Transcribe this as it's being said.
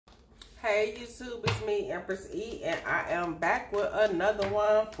Hey YouTube, it's me, Empress E, and I am back with another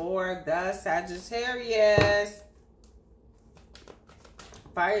one for the Sagittarius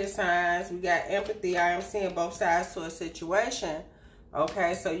fire signs. We got empathy. I am seeing both sides to a situation.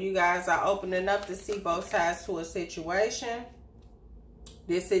 Okay, so you guys are opening up to see both sides to a situation.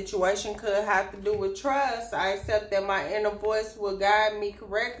 This situation could have to do with trust. I accept that my inner voice will guide me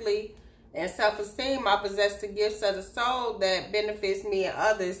correctly, and self-esteem. I possess the gifts of the soul that benefits me and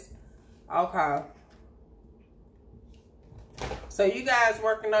others. Okay. So you guys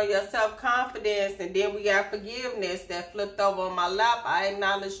working on your self-confidence, and then we got forgiveness that flipped over on my lap. I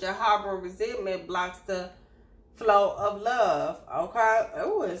acknowledge that harboring resentment blocks the flow of love. Okay.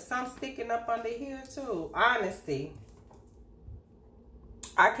 Oh, and some sticking up under here too. Honesty.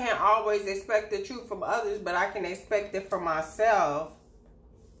 I can't always expect the truth from others, but I can expect it from myself.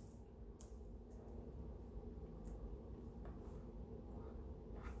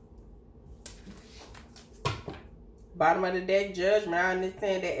 Bottom of the deck, judgment. I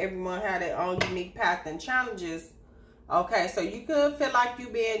understand that everyone had their own unique path and challenges. Okay, so you could feel like you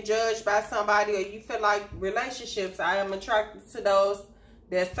being judged by somebody, or you feel like relationships. I am attracted to those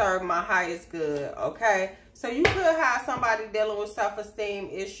that serve my highest good. Okay, so you could have somebody dealing with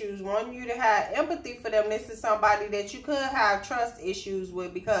self-esteem issues, wanting you to have empathy for them. This is somebody that you could have trust issues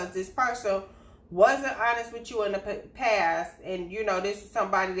with, because this person wasn't honest with you in the past. And, you know, this is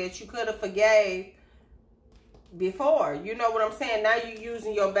somebody that you could have forgave before. You know what I'm saying? Now you're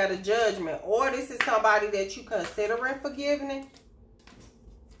using your better judgment. Or this is somebody that you considering forgiving.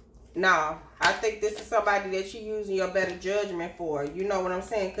 No, I think this is somebody that you're using your better judgment for. You know what I'm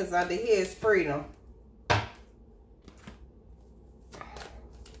saying? Because under here is freedom.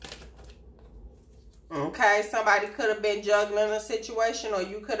 Okay, somebody could have been juggling a situation, or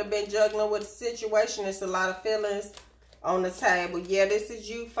you could have been juggling with a situation. It's a lot of feelings on the table. Yeah, this is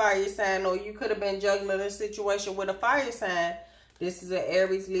you, fire sign, or you could have been juggling a situation with a fire sign. This is an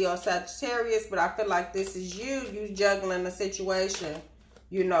Aries, Leo, Sagittarius, but I feel like this is you juggling a situation,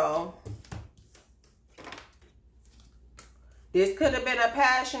 you know. This could have been a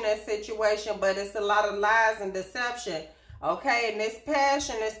passionate situation, but it's a lot of lies and deception. Okay, and this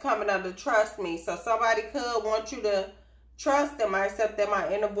passion is coming under trust me. So somebody could want you to trust them. I accept that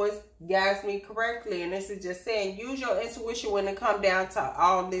my inner voice guides me correctly. And this is just saying, use your intuition when it comes down to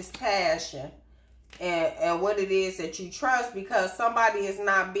all this passion and what it is that you trust, because somebody is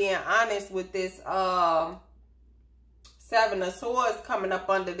not being honest with this Seven of Swords coming up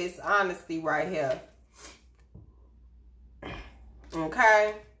under this honesty right here.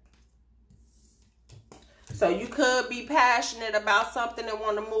 Okay. So you could be passionate about something and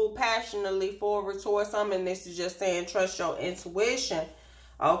want to move passionately forward towards something. This is just saying, trust your intuition.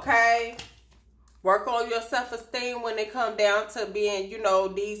 Okay. Work on your self-esteem when it comes down to being, you know,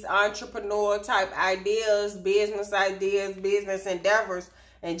 these entrepreneur type ideas, business endeavors,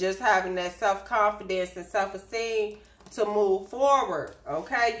 and just having that self-confidence and self-esteem to move forward.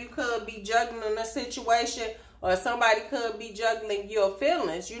 Okay. You could be juggling a situation, or somebody could be juggling your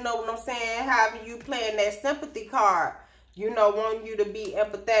feelings. You know what I'm saying? Having you playing that sympathy card. You know, wanting you to be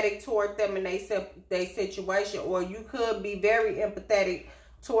empathetic toward them in their situation. Or you could be very empathetic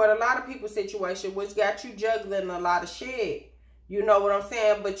toward a lot of people's situation, which got you juggling a lot of shit. You know what I'm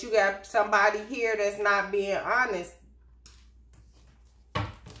saying? But you got somebody here that's not being honest.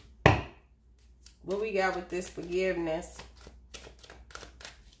 What we got with this forgiveness?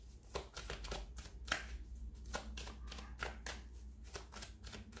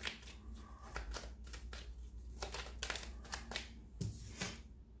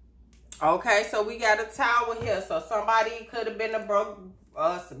 Okay, so we got a tower here. So somebody could have been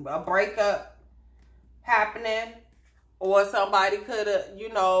a breakup happening, or somebody could have,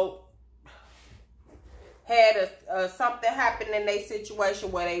 you know, had something happen in their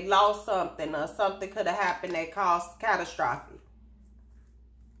situation where they lost something, or something could have happened that caused catastrophe.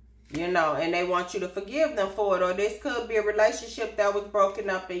 You know, and they want you to forgive them for it. Or this could be a relationship that was broken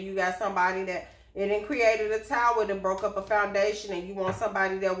up, and you got somebody that it done created a tower that broke up a foundation, and you want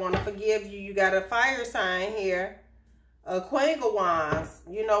somebody that want to forgive you. You got a fire sign here, a Queen of Wands.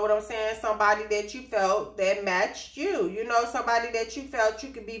 You know what I'm saying? Somebody that you felt that matched you. You know, somebody that you felt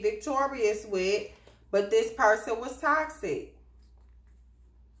you could be victorious with, but this person was toxic.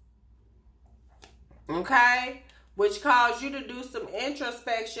 Okay? Which caused you to do some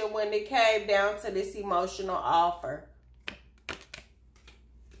introspection when it came down to this emotional offer.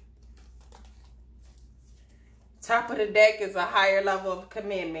 Top of the deck is a higher level of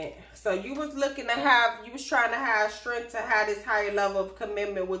commitment. So you was trying to have strength to have this higher level of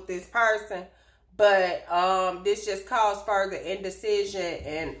commitment with this person, But this just caused further indecision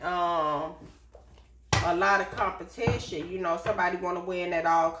and a lot of competition. You know, somebody want to win at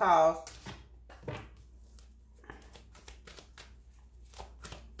all costs.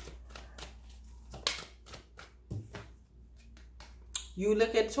 You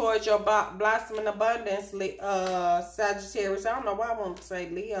looking towards your blossoming abundance, Sagittarius. I don't know why I want to say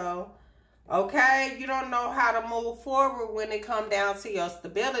Leo. Okay, you don't know how to move forward when it come down to your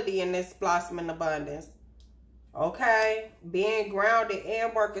stability in this blossoming abundance. Okay, being grounded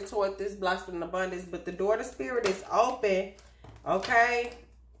and working toward this blossoming abundance, but the door to spirit is open. Okay,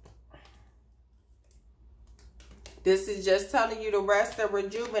 this is just telling you to rest and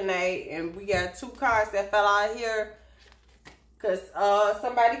rejuvenate. And we got 2 cards that fell out here because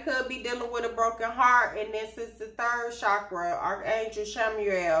somebody could be dealing with a broken heart, and this is the 3rd chakra, Archangel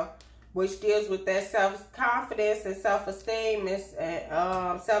Chamuel, which deals with that self-confidence and self-esteem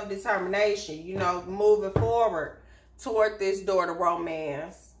and self-determination, you know, moving forward toward this door to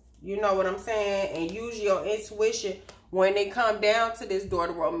romance. You know what I'm saying? And use your intuition when it come down to this door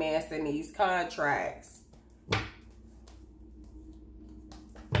to romance and these contracts.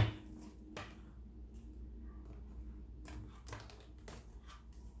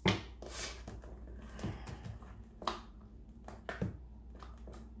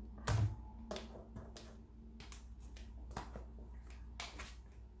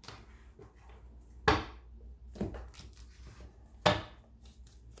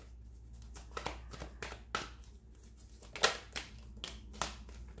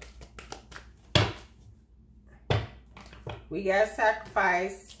 We got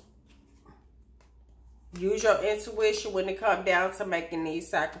sacrifice. Use your intuition when it comes down to making these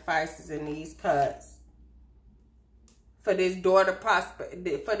sacrifices and these cuts. For this door to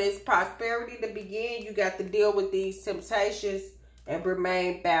for this prosperity to begin, you got to deal with these temptations and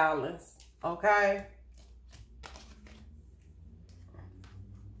remain balanced. Okay?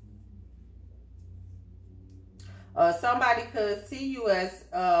 Somebody could see you as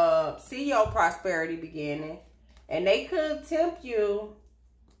see your prosperity beginning. And they could tempt you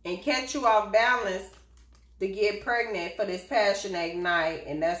and catch you off balance to get pregnant for this passionate night.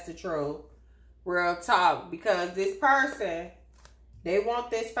 And that's the truth. Real talk. Because this person, they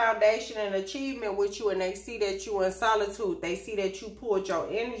want this foundation and achievement with you. And they see that you're in solitude. They see that you pulled your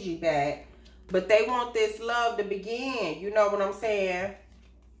energy back. But they want this love to begin. You know what I'm saying?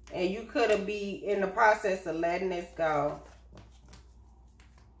 And you could be in the process of letting this go.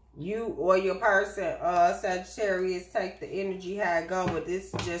 You or your person, Sagittarius, take the energy how it go. But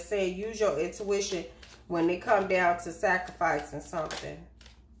this is just saying, use your intuition when it come down to sacrificing something.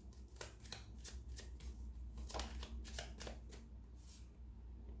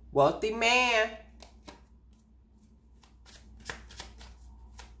 Wealthy man.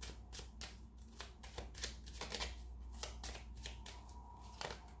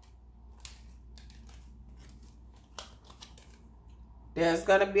 There's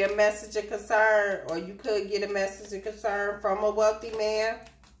going to be a message of concern, or you could get a message of concern from a wealthy man.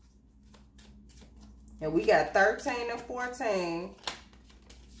 And we got 13 and 14.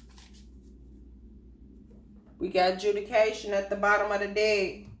 We got adjudication at the bottom of the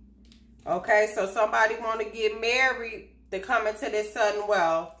deck. Okay, so somebody want to get married to come into this sudden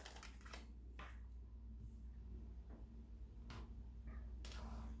wealth.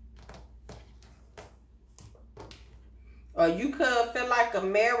 Or you could feel like a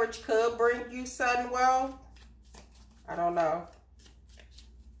marriage could bring you sudden wealth. I don't know.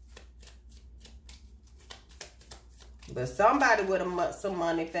 But somebody with some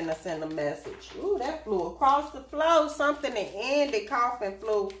money finna send a message. Ooh, that flew across the floor. Something that ended. Coffin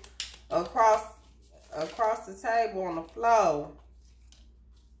flew across the table on the floor.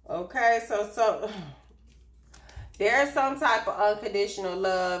 Okay, so there's some type of unconditional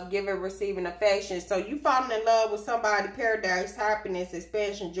love, giving, receiving affection. So you falling in love with somebody, paradise, happiness,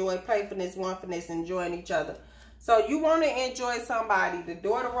 expansion, joy, playfulness, onefulness, enjoying each other. So you want to enjoy somebody. The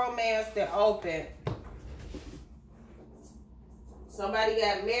door to romance, they're open. Somebody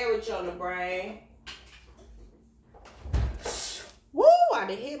got marriage on the brain. Woo, I done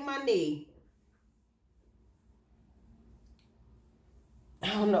hit my knee. I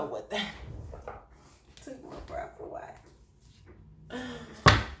don't know what that... Took my breath away.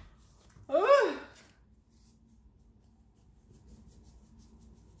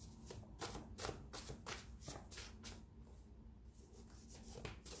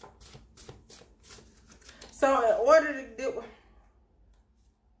 So in order to do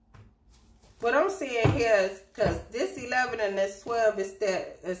what I'm seeing here is, because this 11 and this 12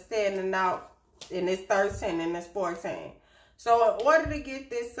 is standing out, and this 13 and this 14. So in order to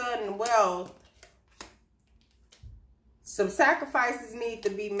get this sudden wealth, Some sacrifices need to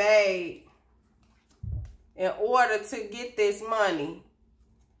be made in order to get this money.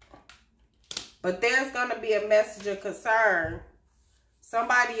 But there's going to be a message of concern.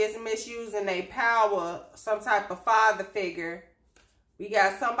 Somebody is misusing their power, some type of father figure. We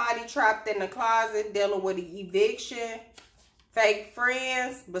got somebody trapped in the closet dealing with an eviction, fake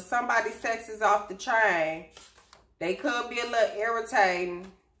friends, but somebody's sex is off the chain. They could be a little irritating.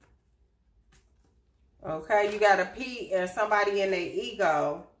 Okay, you got a P and somebody in their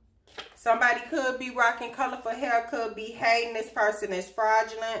ego. Somebody could be rocking colorful hair, could be hating this person is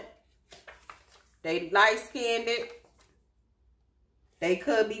fraudulent. They light-skinned it. They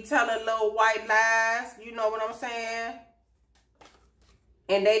could be telling little white lies. You know what I'm saying?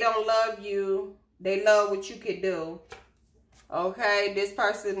 And they don't love you. They love what you can do. Okay, this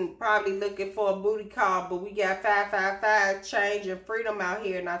person probably looking for a booty call, but we got 555 change and freedom out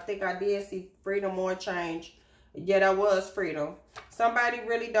here, and I think I did see freedom or change. Yeah, that was freedom. Somebody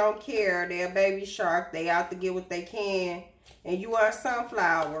really don't care. They're a baby shark. They out to get what they can, and you are a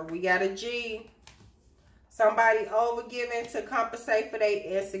sunflower. We got a G. Somebody overgiving to compensate for their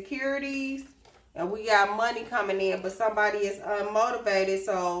insecurities, and we got money coming in, but somebody is unmotivated.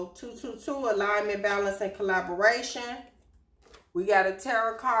 So 222, alignment, balance, and collaboration. We got a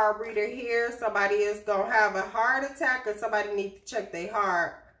tarot card reader here. Somebody is going to have a heart attack, or somebody needs to check their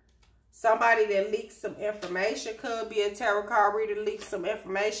heart. Somebody that leaks some information. Could be a tarot card reader leaks some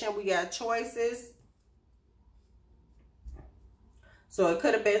information. We got choices. So it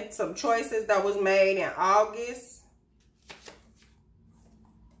could have been some choices that was made in August.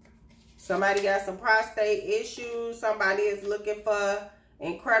 Somebody got some prostate issues. Somebody is looking for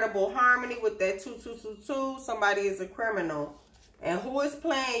incredible harmony with that 2222. Somebody is a criminal. And who is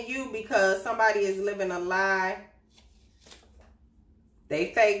playing you? Because somebody is living a lie.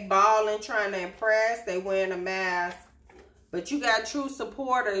 They fake balling, trying to impress. They wearing a mask. But you got true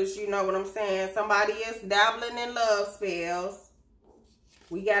supporters, you know what I'm saying? Somebody is dabbling in love spells.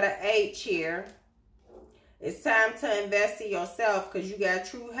 We got an H here. It's time to invest in yourself because you got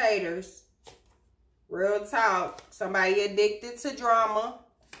true haters. Real talk. Somebody addicted to drama.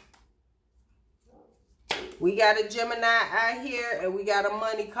 We got a Gemini out here, and we got a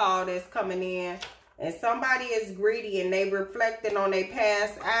money call that's coming in. And somebody is greedy, and they reflecting on their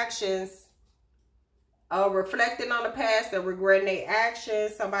past actions. Reflecting on the past and regretting their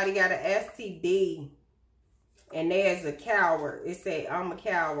actions. Somebody got an STD. And there's a coward. It say, I'm a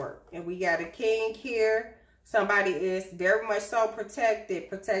coward. And we got a king here. Somebody is very much so protected.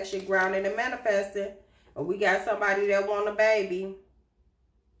 Protection, grounded, and manifested. And we got somebody that want a baby.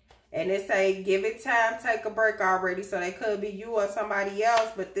 And it say, give it time, take a break already. So they could be you or somebody else.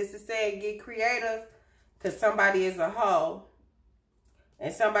 But this is saying, get creative. Because somebody is a hoe.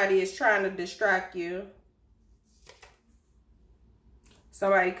 And somebody is trying to distract you.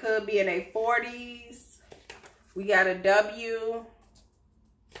 Somebody could be in their 40s. We got a W.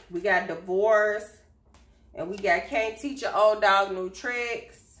 We got divorce. And we got can't teach an old dog new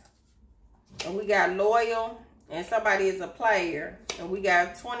tricks. And we got loyal. And somebody is a player. And we got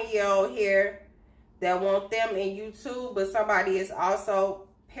a 20-year-old here that want them in you too. But somebody is also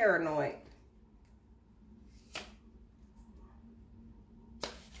paranoid.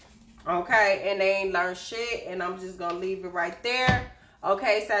 Okay, and they ain't learned shit. And I'm just going to leave it right there.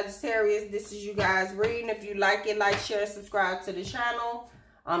 Okay, Sagittarius, this is you guys reading. If you like it, like, share, subscribe to the channel.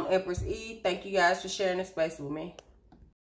 I'm Empress E. Thank you guys for sharing this space with me.